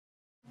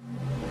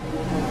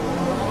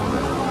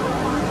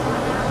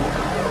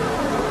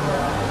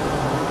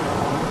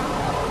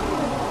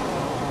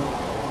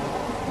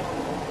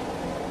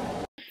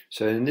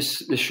So in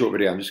this short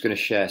video, I'm just going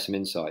to share some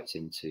insights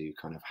into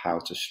kind of how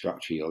to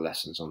structure your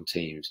lessons on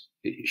Teams.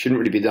 It shouldn't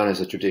really be done as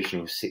a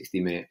traditional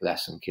 60-minute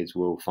lesson. Kids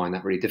will find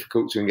that really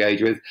difficult to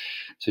engage with.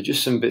 So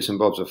just some bits and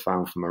bobs I've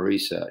found from my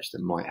research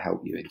that might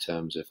help you in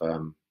terms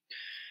of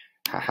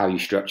how you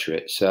structure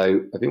it.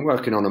 So I've been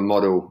working on a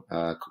model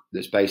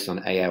that's based on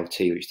ALT,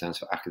 which stands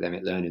for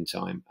academic learning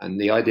time. And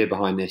the idea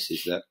behind this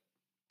is that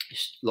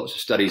lots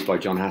of studies by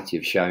John Hattie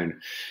have shown,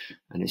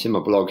 and it's in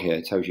my blog here,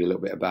 it tells you a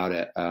little bit about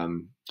it.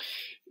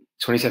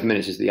 27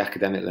 minutes is the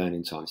academic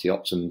learning time. It's the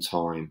optimum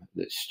time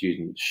that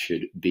students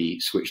should be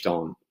switched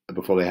on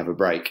before they have a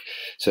break.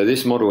 So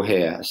this model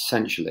here,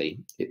 essentially,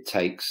 it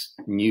takes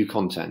new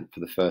content for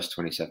the first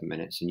 27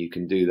 minutes, and you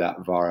can do that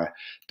via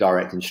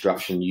direct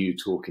instruction, you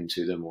talking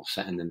to them or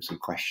setting them some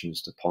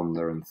questions to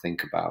ponder and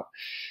think about.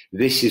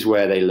 This is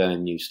where they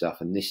learn new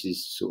stuff, and this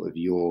is sort of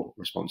your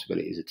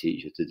responsibility as a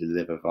teacher to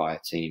deliver via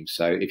Teams.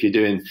 So if you're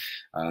doing,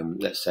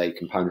 let's say,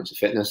 components of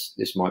fitness,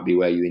 this might be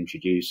where you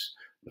introduce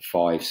the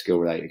 5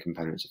 skill-related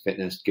components of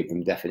fitness, give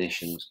them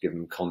definitions, give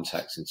them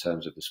context in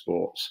terms of the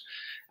sports,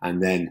 and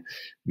then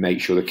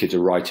make sure the kids are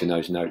writing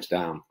those notes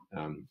down.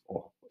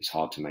 Or it's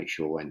hard to make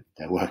sure when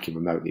they're working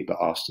remotely, but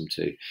ask them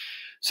to.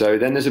 So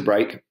then there's a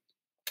break,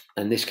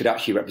 and this could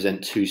actually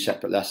represent 2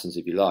 separate lessons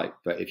if you like.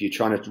 But if you're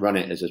trying to run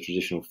it as a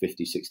traditional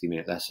 50,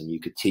 60-minute lesson,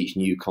 you could teach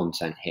new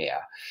content here,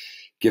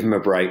 give them a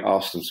break,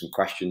 ask them some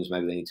questions,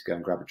 maybe they need to go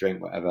and grab a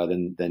drink, whatever,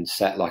 then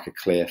set like a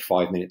clear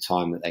 5-minute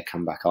time that they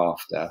come back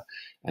after.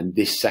 And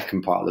this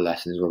second part of the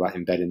lesson is all about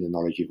embedding the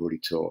knowledge you've already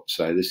taught.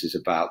 So this is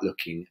about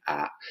looking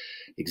at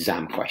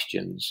exam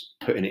questions,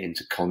 putting it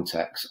into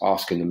context,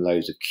 asking them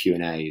loads of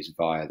Q&As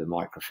via the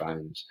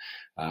microphones,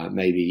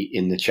 maybe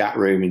in the chat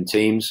room in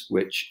Teams,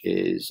 which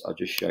is, I'll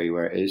just show you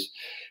where it is.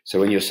 So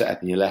when you're set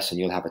up in your lesson,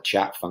 you'll have a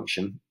chat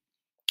function,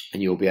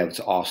 and you'll be able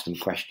to ask them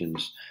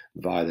questions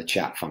via the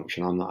chat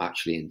function. I'm not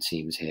actually in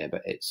Teams here,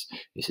 but it's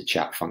a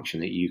chat function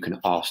that you can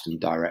ask them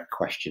direct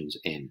questions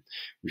in,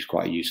 which is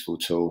quite a useful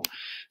tool.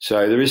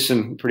 So there is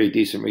some pretty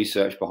decent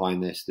research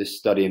behind this. This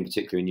study in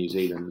particular in New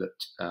Zealand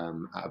looked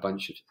at a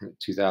bunch of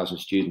 2,000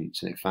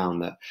 students, and it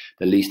found that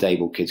the least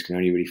able kids can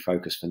only really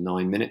focus for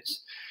 9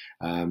 minutes,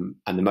 and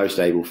the most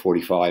able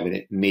 45, and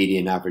it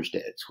median averaged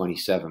it at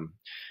 27.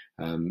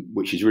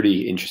 Which is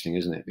really interesting,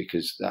 isn't it?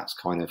 Because that's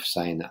kind of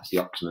saying that's the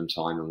optimum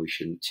time and we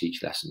shouldn't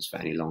teach lessons for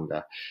any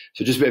longer.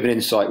 So just a bit of an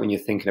insight when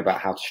you're thinking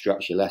about how to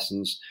structure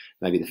lessons.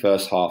 Maybe the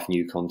first half,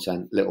 new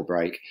content, little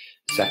break.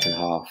 Second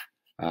half,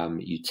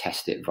 you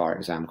test it via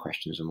exam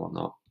questions and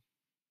whatnot.